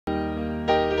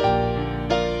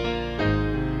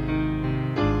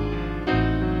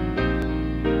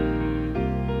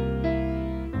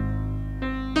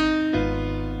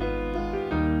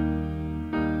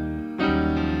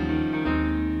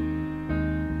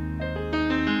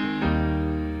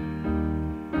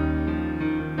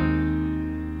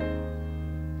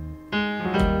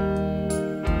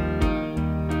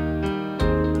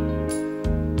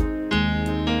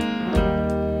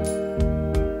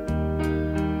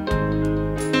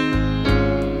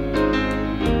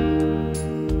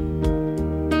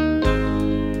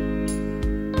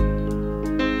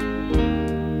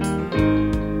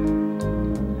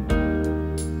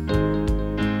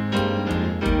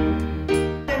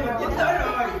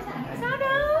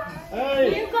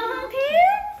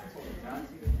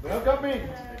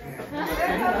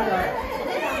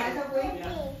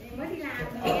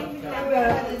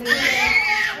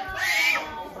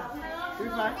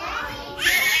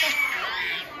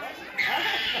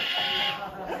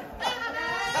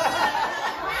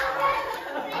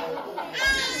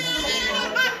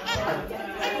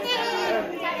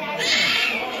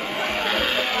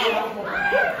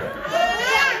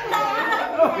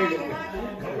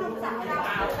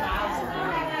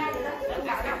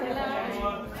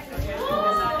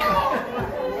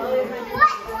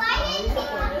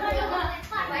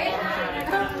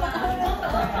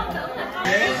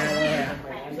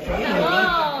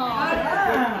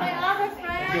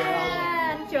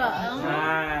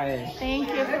Thank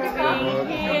you for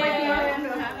being here.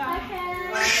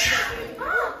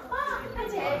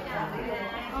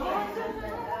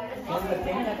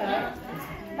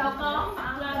 Đâu có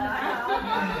lên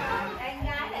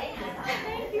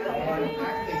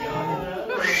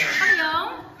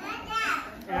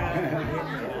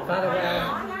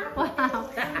wow,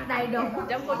 đầy đủ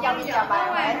trong cô dâu chào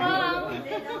bạn không?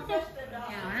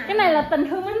 Cái này là tình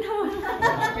thương mến thương.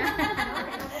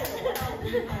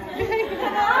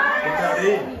 Chào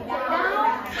đi.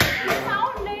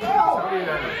 Sáu đi rồi.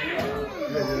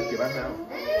 Chị bán nào?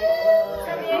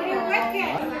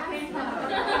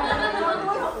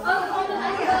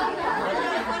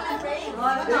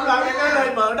 Chúng ta cái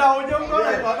lời mở đầu chứ không có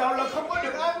lời mở đầu là không có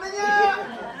được ăn đó nha.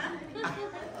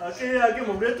 Cái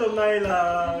mục đích hôm nay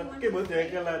là cái bữa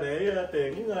tiệc là để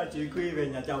tiễn chị Quy về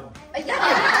nhà chồng.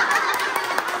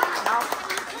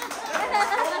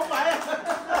 Không phải.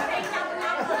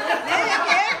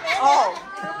 Ồ.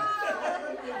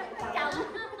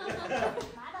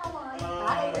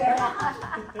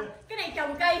 Cái này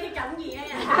trồng cây thì trồng gì đây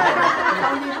à?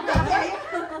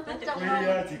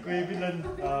 Chị Quy với Linh,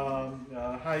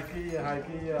 hai cái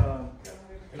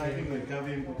người ca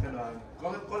viên của cái đoàn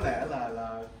có lẽ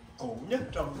là cũ nhất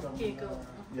trong kỳ cựu.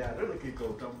 Dạ, rất là kỳ cựu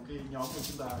trong cái nhóm của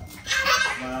chúng ta.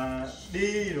 Mà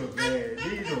đi rồi về,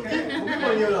 không biết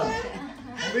bao nhiêu lần.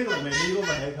 Không biết lần này đi có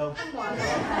về hay không.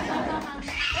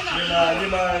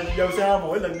 Nhưng mà dầu sao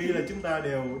mỗi lần đi là chúng ta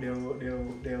đều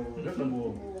rất là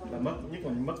buồn, là nhất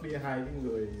là mất đi hai cái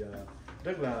người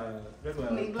rất là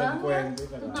thân quen, rất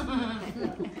là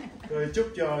tôi chúc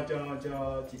cho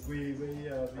chị Quy với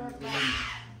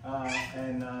Linh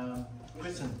and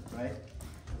Kristen, right?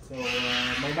 So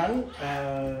may mắn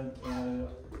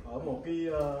ở một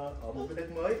cái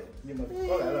đất mới, nhưng mà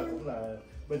có lẽ là cũng là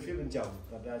bên phía bên chồng,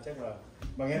 thành ra chắc là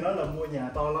mà nghe nói là mua nhà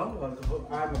to lắm rồi,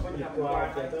 ai mà có dịp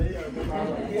qua chạy tới cái bao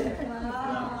này.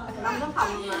 Năm cái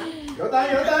phòng mà. Vỗ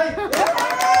tay.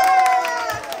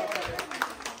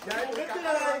 Dạ, cái mục đích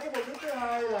thứ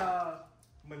hai là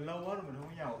mình lâu quá rồi mình không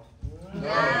có nhậu.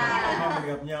 Mình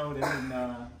gặp nhau để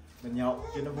mình nhậu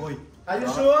cho nó vui. Are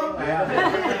you sure?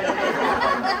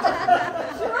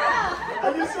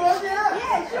 Are you sure nha?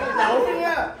 Nhậu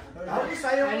nha. Nhậu cái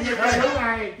say không?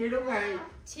 Chưa đúng ngày.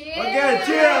 Chia. Ok,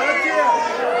 chia.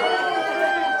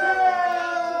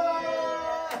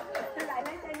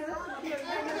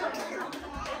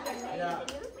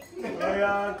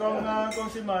 Rồi con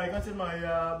xin mời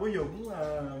bố Dũng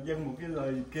dâng một cái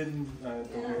lời kinh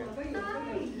cầu nguyện.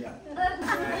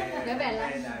 Để về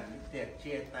Đây là tiệc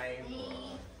chia tay của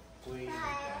Quy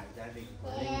và gia đình của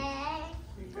Linh.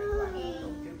 Thì các bạn tổ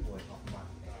chức buổi họp mặt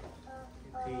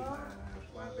khi mà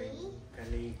qua bên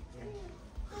Cali nhé.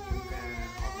 Chúng ta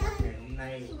họp mặt ngày hôm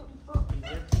nay thứ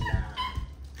nhất là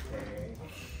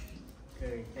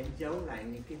để đánh dấu lại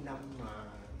những cái năm mà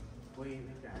Quy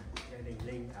với cả gia đình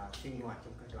Linh sinh hoạt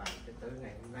trong các đoàn cho tới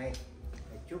ngày hôm nay,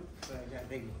 để chúc gia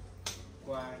đình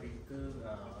qua định cư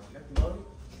ở đất mới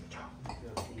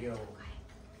được nhiều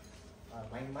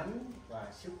may mắn và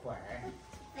sức khỏe.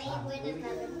 Để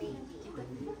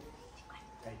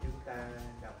chúng ta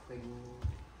đọc kinh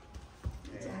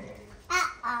để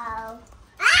cầu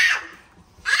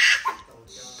cho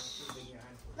sự bình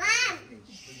an của gia đình,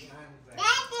 bình an về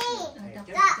thể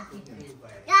chất cũng như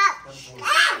về tâm hồn.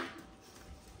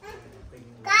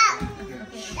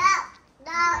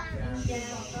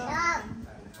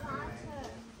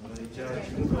 Hỡi Cha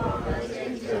chúng con ở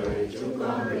trên trời, chúng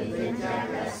con nguyện danh Cha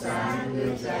là sáng,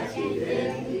 nước Cha chỉ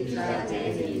đến, ý Cha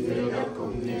thể hiện dưới đất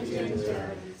cũng như trên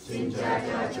trời. Xin Cha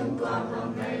cho chúng con hôm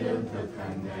nay lương thực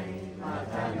hàng ngày, và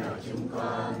tha nợ chúng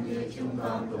con như chúng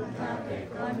con cũng tha kẻ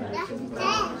có nợ chúng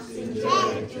con. Xin chớ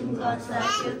để chúng con sa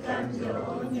trước cám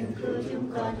dỗ, nhưng cứu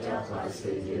chúng con cho khỏi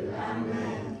sự dữ.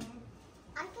 Amen.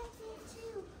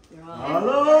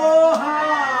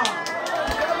 Aloha!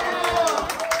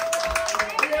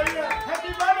 Happy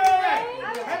birthday!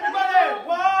 Happy birthday!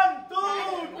 1, 2,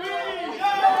 3,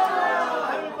 go!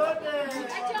 Happy birthday!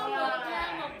 Đã cho một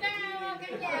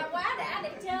cái nhà quá đã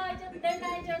để chơi cho đêm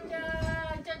nay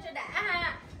cho đã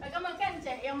ha. Và cảm ơn các anh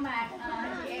chị em mà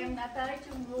chị em đã tới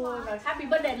chung vui, rồi happy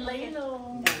birthday Lý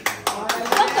luôn.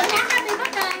 Có tự hát happy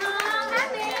birthday không?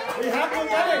 Hát đi. Đi hát luôn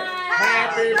nhé.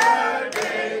 Happy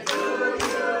birthday to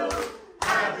you.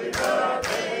 Happy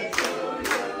birthday to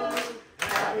you.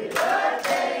 Happy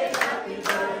birthday, happy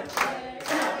birthday,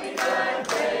 happy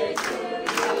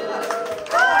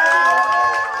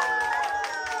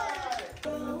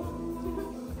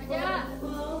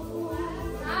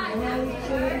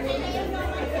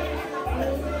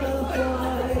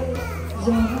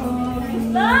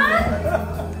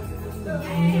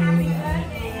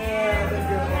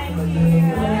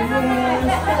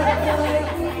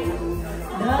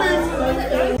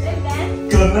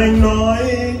Cần anh nói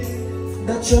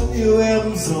đã chấp yêu em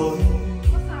rồi,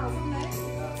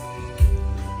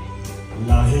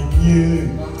 là hình như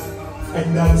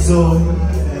anh đang dối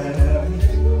em.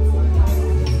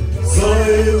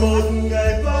 Rồi một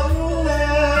ngày vắng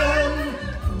em,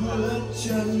 bước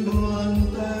chân buồn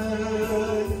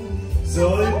tên,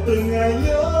 rồi từng ngày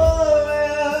nhớ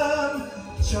em,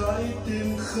 trái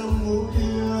tim không ngủ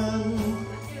yên.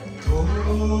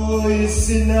 Thôi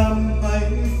xin em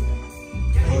hãy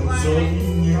hờn dỗi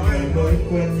như ngày mới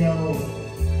quen nhau.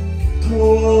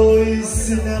 Thôi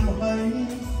xin em hãy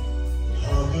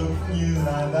hờ hững như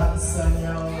là đã xa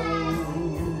nhau.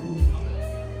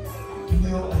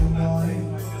 Nếu anh nói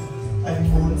anh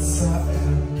muốn xa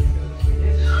em,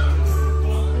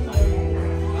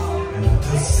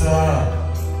 thật ra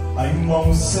anh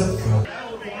mong rất gần.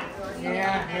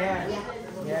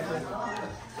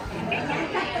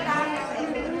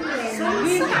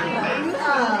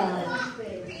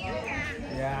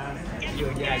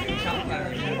 Vừa già vừa sống là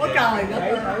Ôi trời đất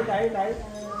ơi. đấy.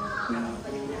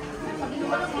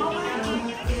 What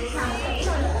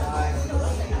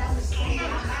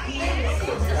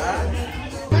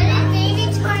is baby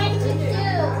trying to do?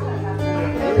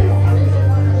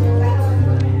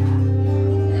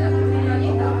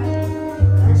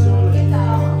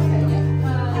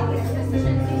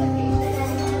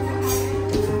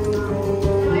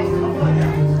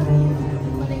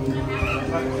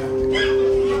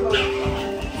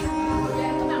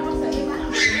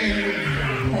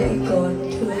 Hãy còn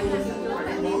thương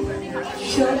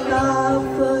cho ta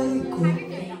với cuộc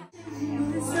đời.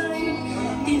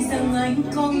 Tin rằng anh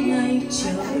có ngày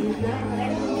trở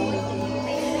lại.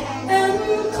 Em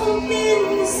không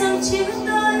tin rằng chia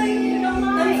tay,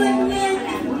 em vẫn nghe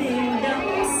tiếng mình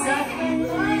đắng say.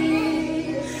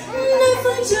 Nơi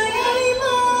phương trời ấy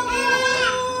mãi,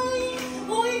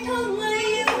 ôi thơ ngày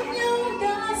yêu nhau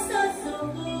đã xa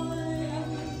rồi.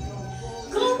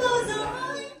 Không bao giờ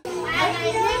anh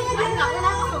nhớ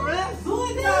đến vui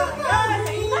bên anh.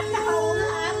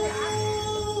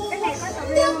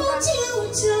 Đêm bóng chiều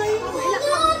trời ngát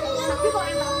ngát,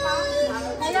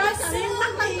 anh sẽ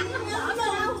mình ngỡ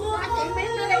đâu qua.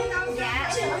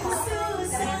 Trời xưa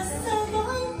xa xa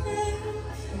vắng em,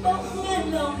 bỗng nghe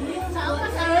lòng yêu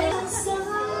em xa.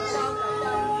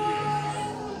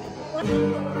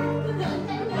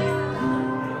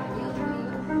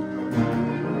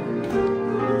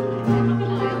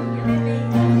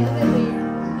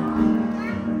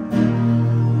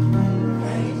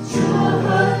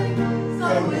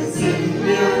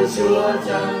 Chúa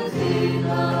chẳng khi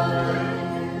lời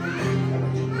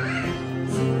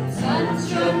Dắt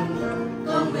chân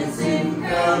con nguyện xin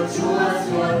theo Chúa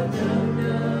suốt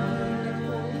đời.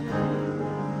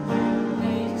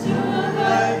 Hãy Chúa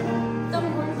ơi, tâm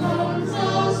hồn con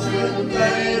dấu xin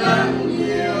cây đắng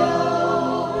nhiều.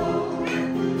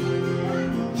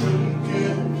 Chứng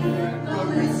kiến con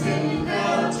nguyện xin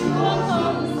theo Chúa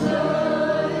không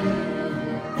rời.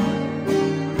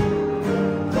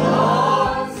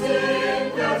 Con xin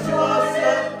theo Chúa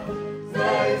suốt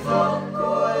giây phút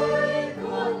cuối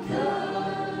cuộc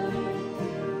đời.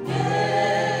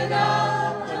 Để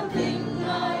đáp trong tình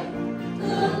Ngài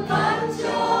thương ban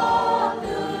cho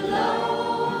từ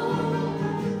lâu.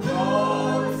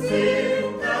 Con xin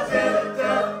ta chân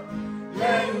thật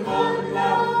lên một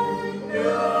lần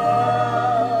nữa,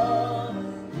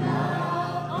 là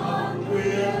con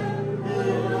nguyện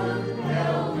bước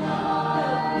theo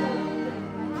Ngài.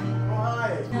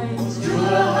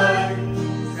 Chúa ơi,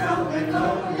 sao Ngài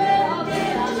không lên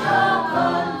tiếng cho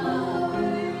con vui?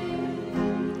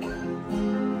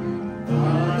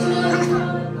 Chúa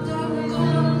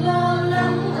con lo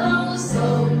lắng âu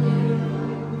sầu nhiều.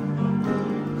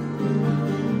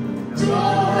 Chúa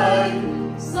ơi,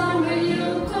 sao Ngài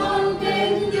yêu con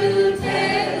đến như thế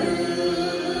ư?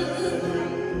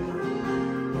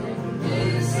 Đành hy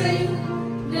sinh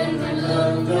nên phải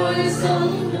lường đôi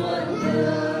sống muôn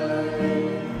đời.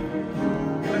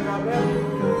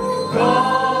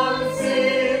 Con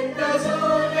xin ta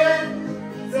Chúa đến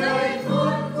giây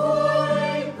phút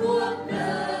cuối cuộc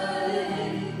đời.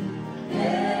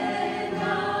 Để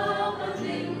nào con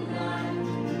tình Ngài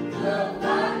được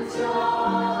ban cho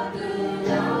từ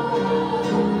lâu.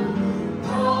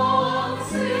 Con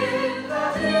xin ta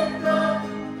thiết thực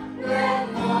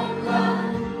lên một lần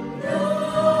nữa,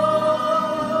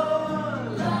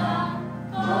 là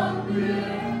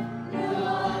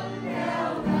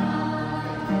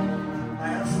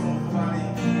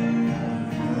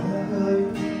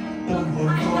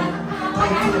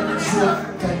trước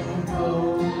cánh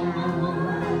thâu,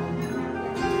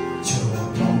 chờ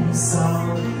mong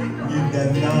sao nhìn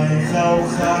đàn nai khao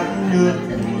khát nước.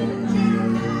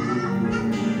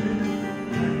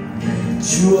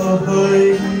 Chúa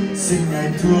ơi, xin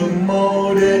Ngài thương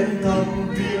mau đến thăm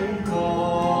viếng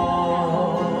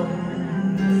con,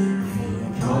 vì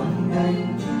con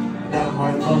anh đang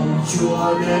hỏi mong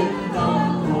Chúa đến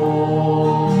thăm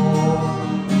con.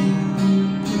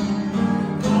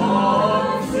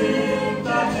 Con xin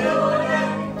ta yêu em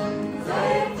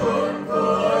giây phút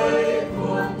cuối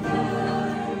cuộc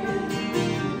đời,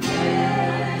 để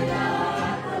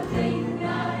là thật tình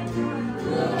Ngài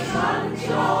thương ban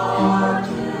cho.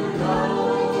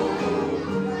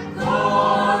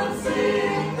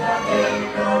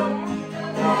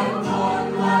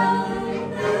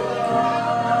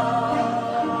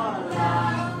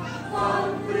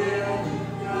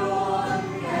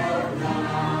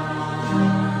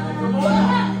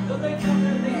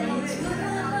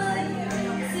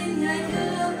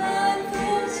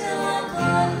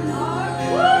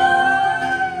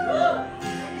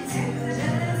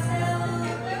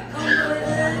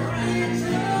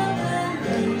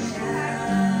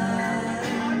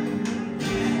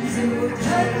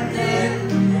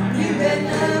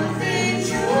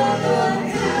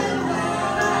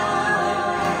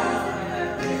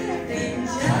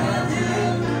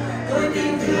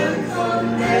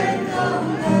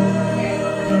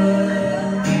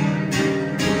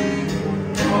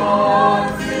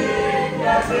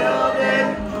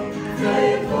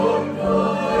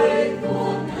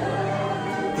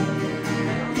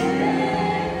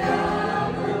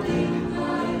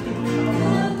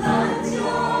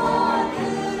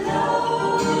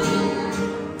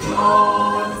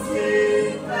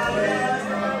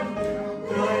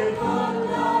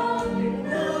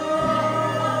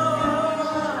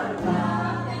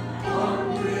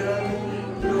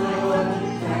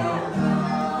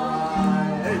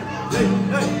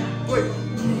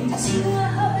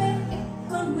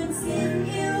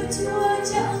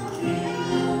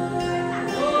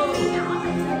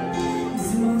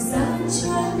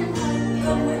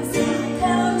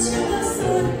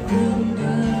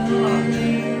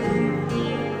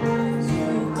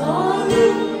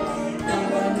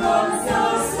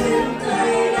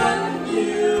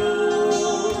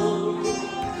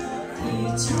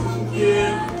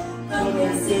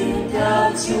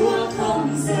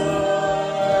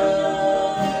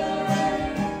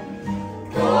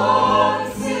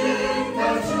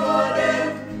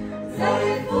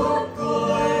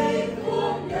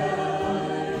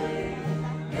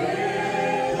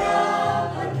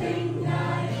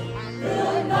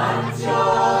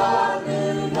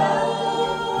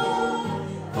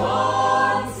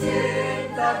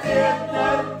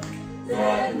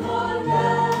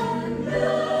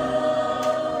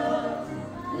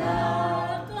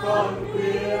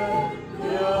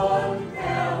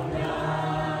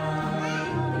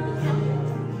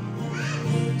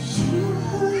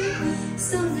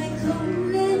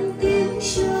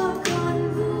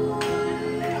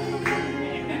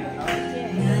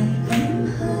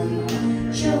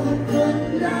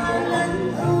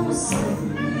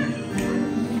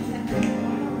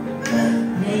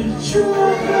 Chúa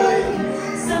ơi,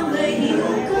 sao Ngài yêu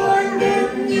con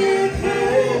đến như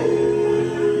thế?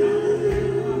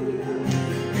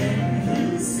 Ngài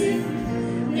hy sinh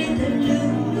nên thật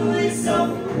lương nuôi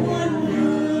sống muôn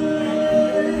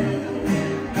người.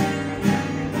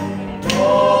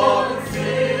 Con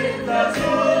xin ta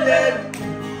Chúa lên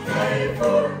giây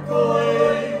phút cuối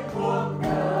cuộc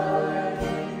đời,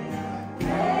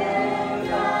 để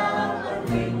ra ân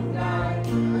tình Ngài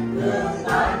thương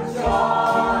ban cho.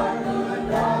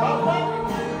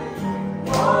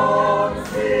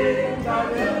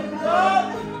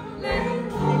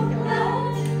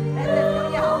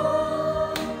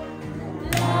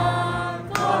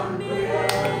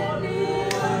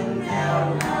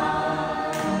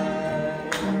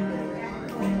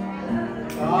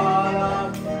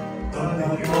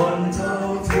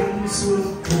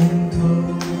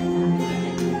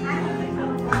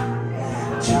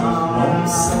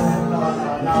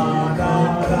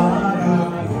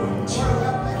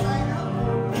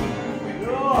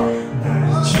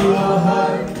 Chúa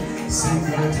ơi, xin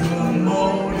Ngài thương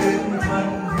mau đến thăm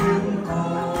viếng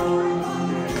con.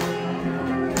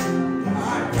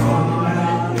 Con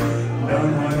là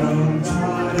đang hỏi lòng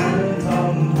Chúa đến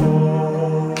thăm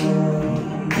hồn.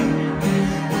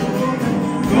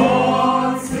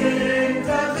 Con xin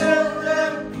ta dâng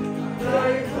lên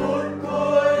giây phút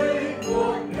cuối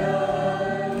cuộc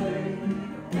đời,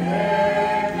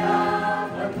 để là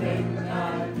ân tình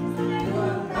Ngài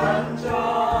thương ban cho.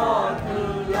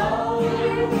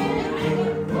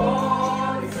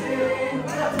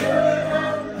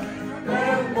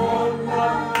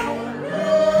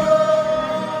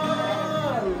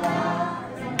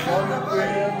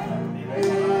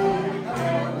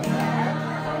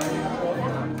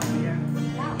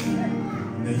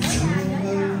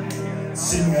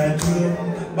 xin Ngài thương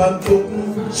ban phúc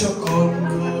cho con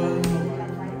người.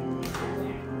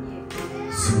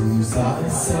 Dù ra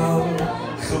sao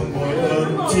không bội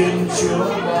ơn Thiên Chúa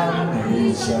ban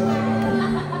đầy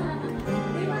tràn,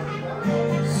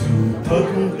 dù thất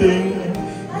tình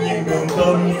nhưng đồng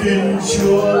tâm tin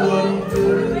Chúa luôn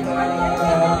thương ta.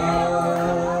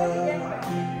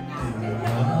 Tình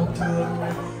ngã thương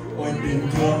ôi tình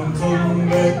thương không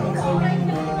mệt không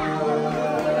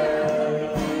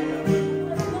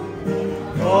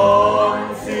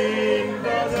con xin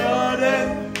ta nhớ đến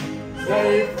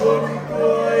giây phút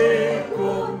cuối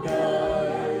cuộc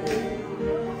đời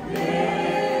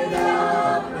để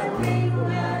đáp lại tình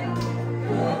anh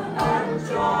thương ăn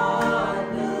cho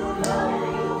từ lâu.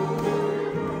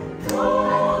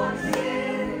 Con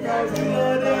xin ta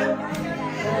nhớ đến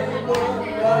giây phút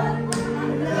gần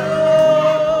nhớ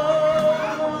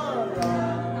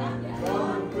rằng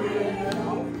con quyết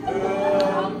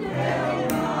thương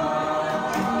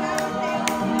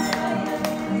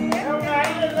theo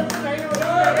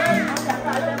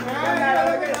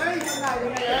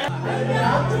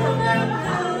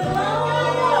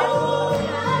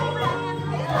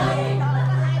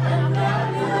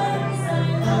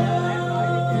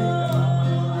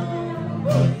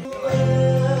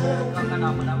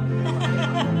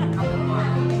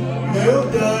nếu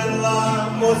đời là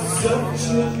một giấc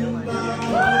chân ta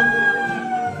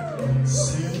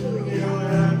xin yêu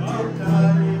em thật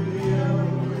thật yêu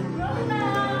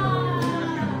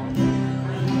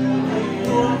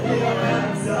muốn yêu em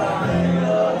dài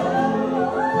lâu,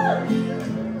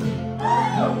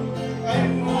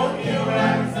 anh muốn yêu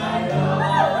em dài lâu,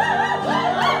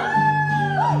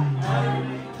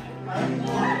 anh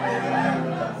muốn yêu em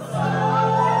thật sâu.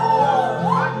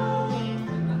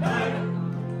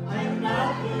 Anh đã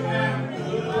yêu em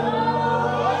từ lâu,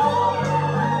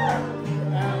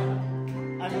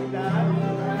 anh đã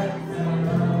yêu em từ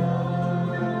lâu.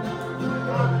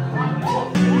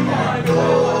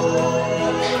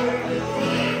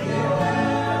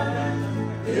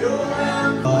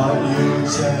 Yêu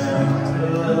trẻ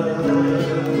thơ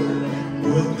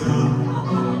buốt thương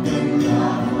tình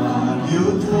cảm và yêu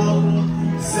thương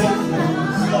rất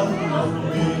không một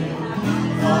mình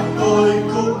và tôi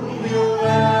cũng yêu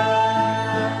em.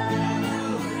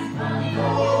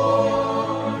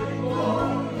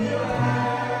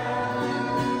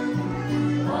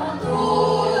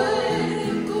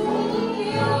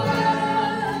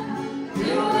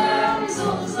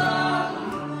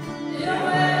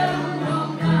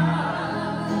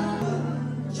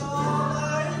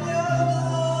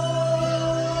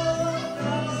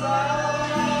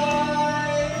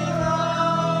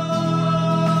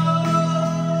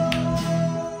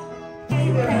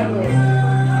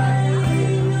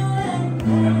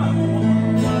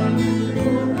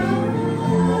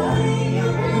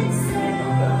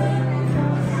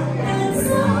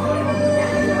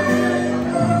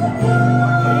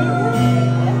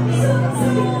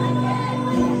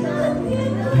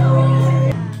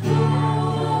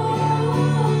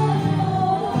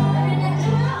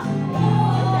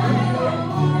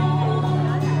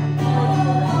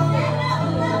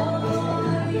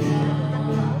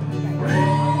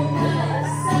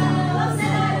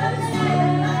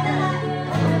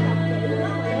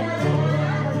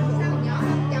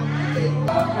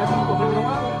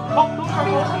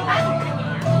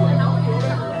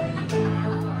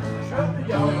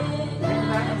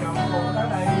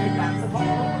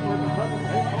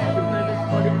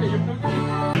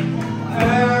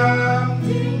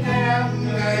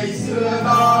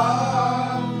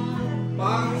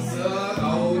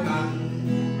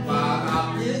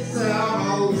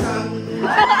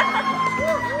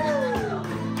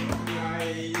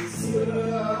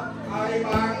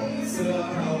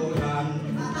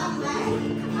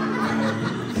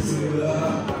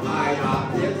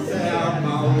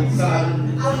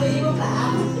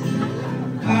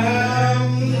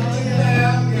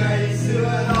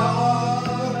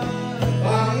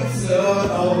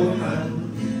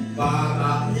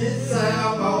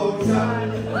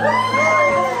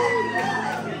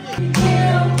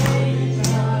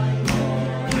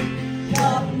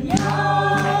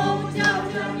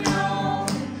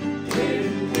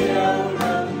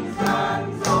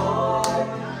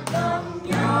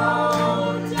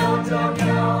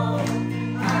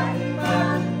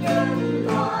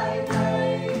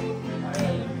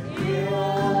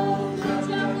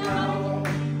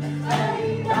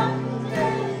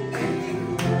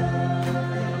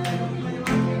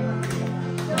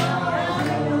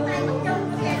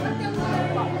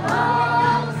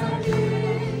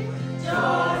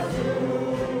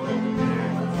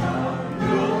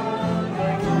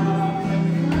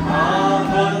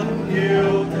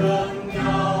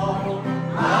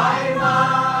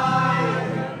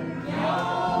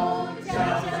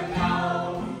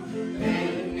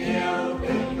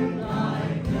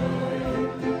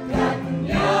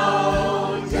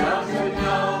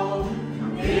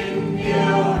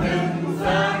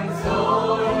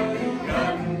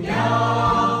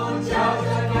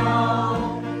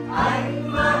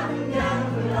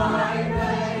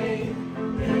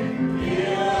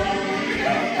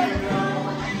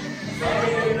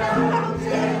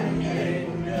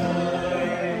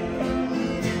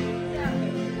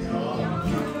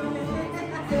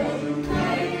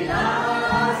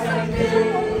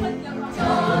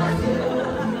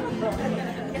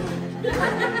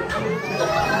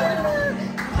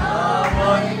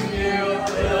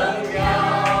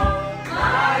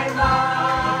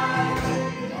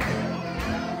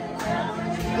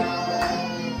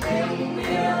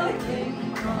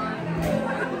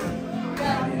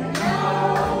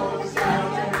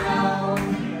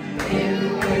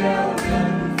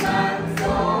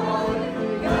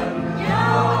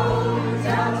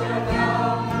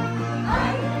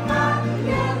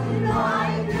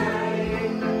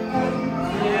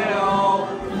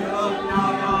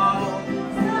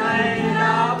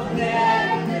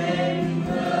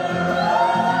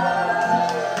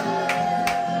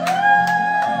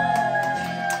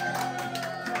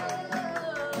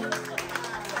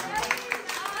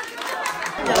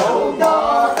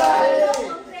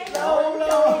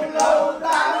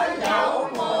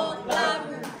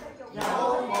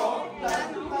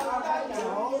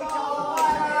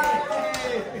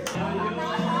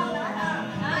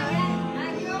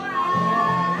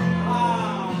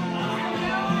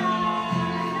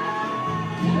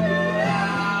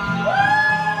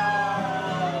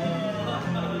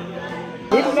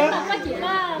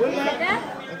 Good luck.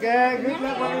 Ok, good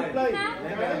luck for your play.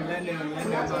 Lên đường.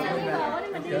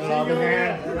 Chờ lo bên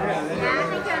nha. Dạ,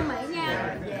 hãy cho anh Mỹ nha.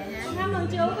 Cảm ơn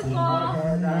chú với cô.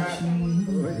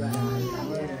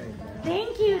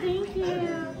 Thank you.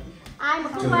 Ai mà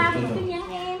có qua thì cứ nhắn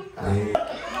em.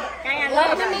 Cái anh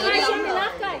lên cho mình coi. Show me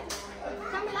love coi.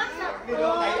 Show me love sao?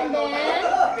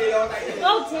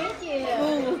 Oh, thank you.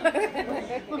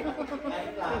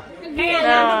 Cái anh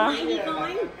làm gì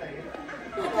coi?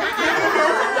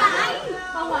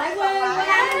 Bà ngoại quê em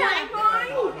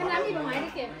làm gì bà ngoại đi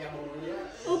kìa.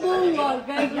 Buông rồi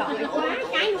ghê giỏi quá.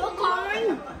 Cái nữa coi.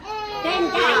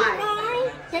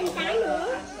 Thêm cái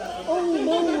nữa.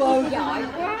 Buông rồi giỏi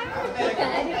quá.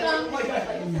 Kệ đi con.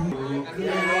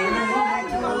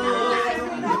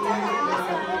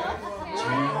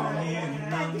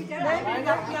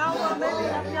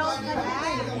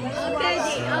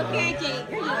 Ok chị.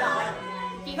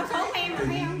 Chị có số em không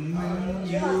em?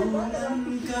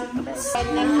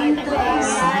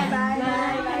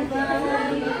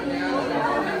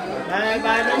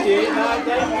 Bye mấy chị,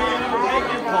 thấy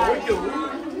khổ chủ.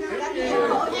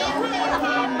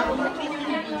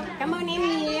 Cảm ơn em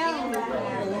nhiều.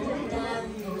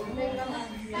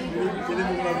 Chị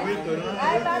Linh một lần biết rồi đó.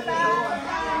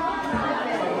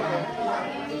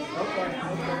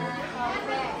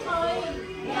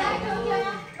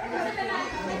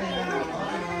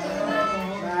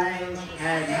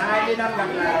 Hẹn 20 năm gặp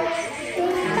lại.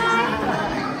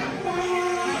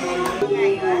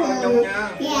 Chung nha.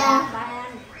 Yeah.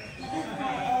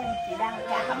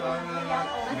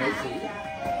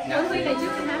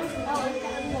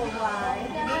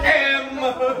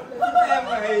 Em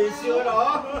ngày xưa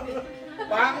đó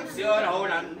bán sữa đậu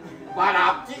nành, bà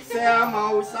đạp chiếc xe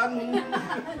màu xanh.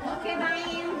 Ok bye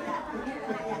em.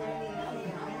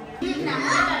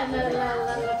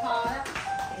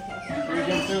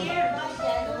 Thò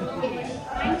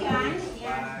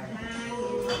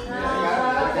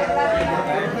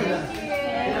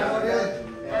đó.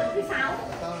 Thứ 6.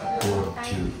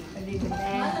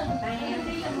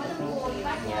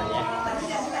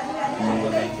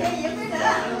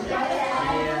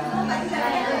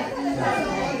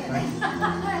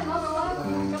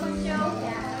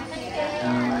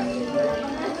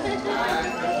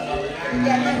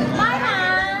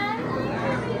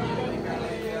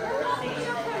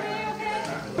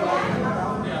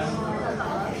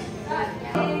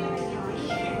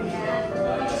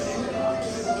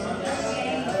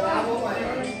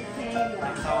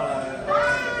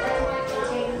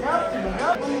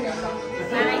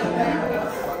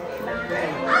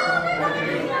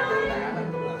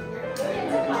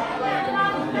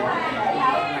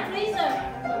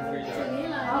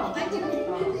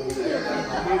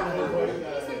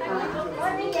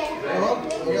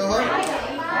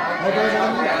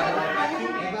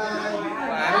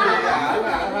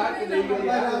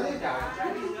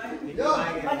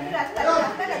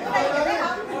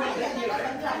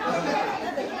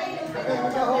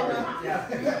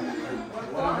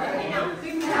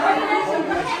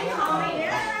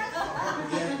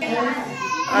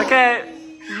 Ok,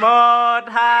 1,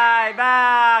 2,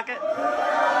 3 cái...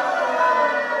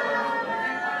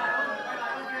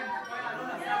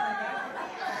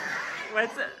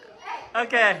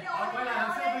 Ok.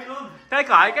 Thế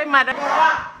khỏi cái mặt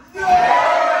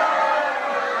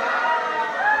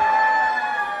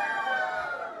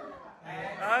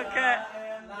ok.